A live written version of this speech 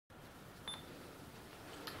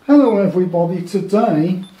Hello everybody,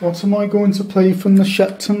 today, what am I going to play from the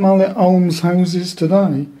Shepton Mallet Almshouses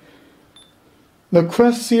today?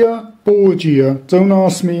 Lucrezia, Borgia, don't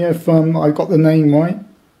ask me if I got the name right,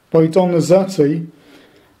 by Donizetti.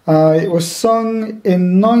 It was sung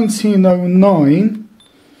in 1909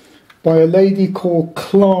 by a lady called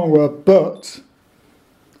Clara,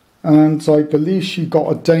 and I believe she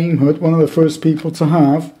got a damehood, one of the first people to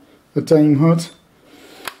have a damehood.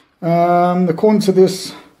 According to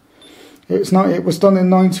this, it was done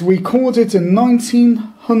recorded in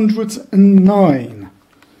 1909.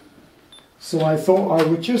 So I thought I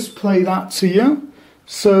would just play that to you.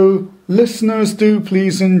 So listeners, do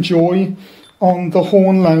please enjoy on the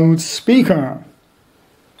horn loudspeaker.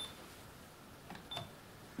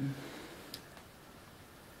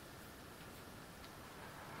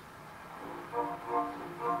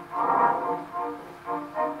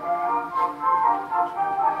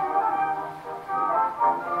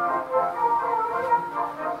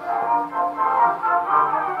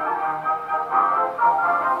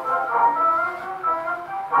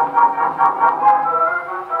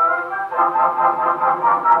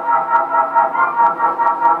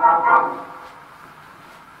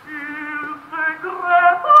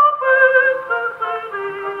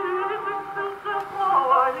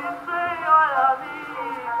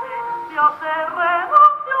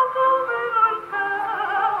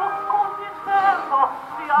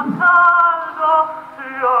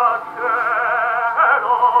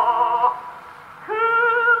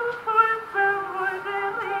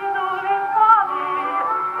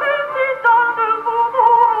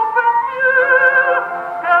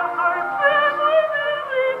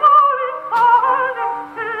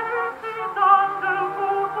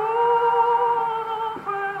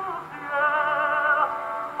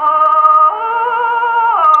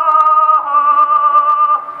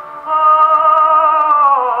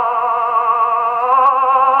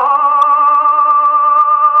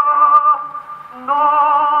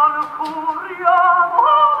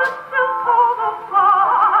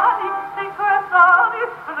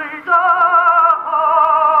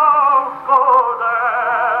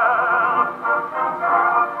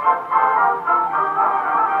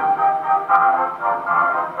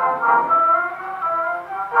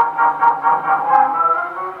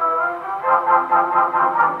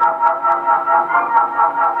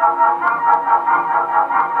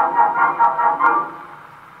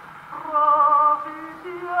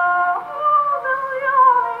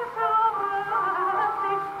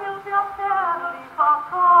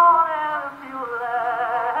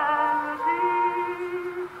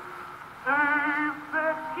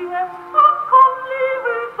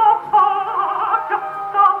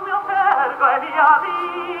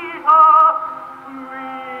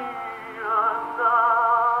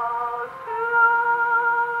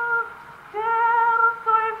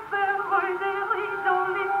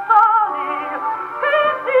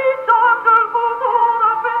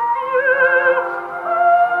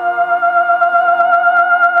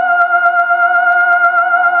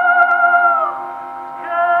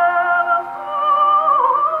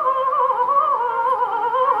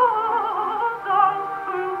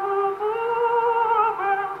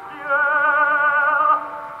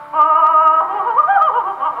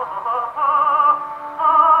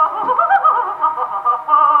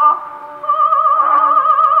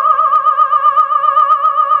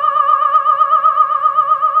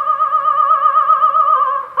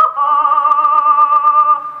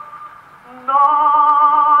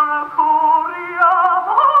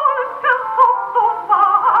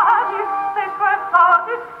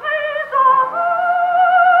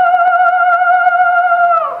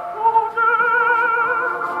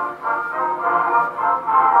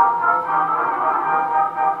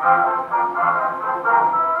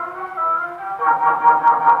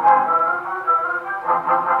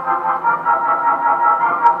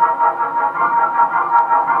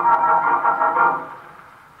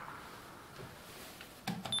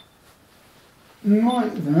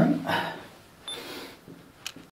 Right then.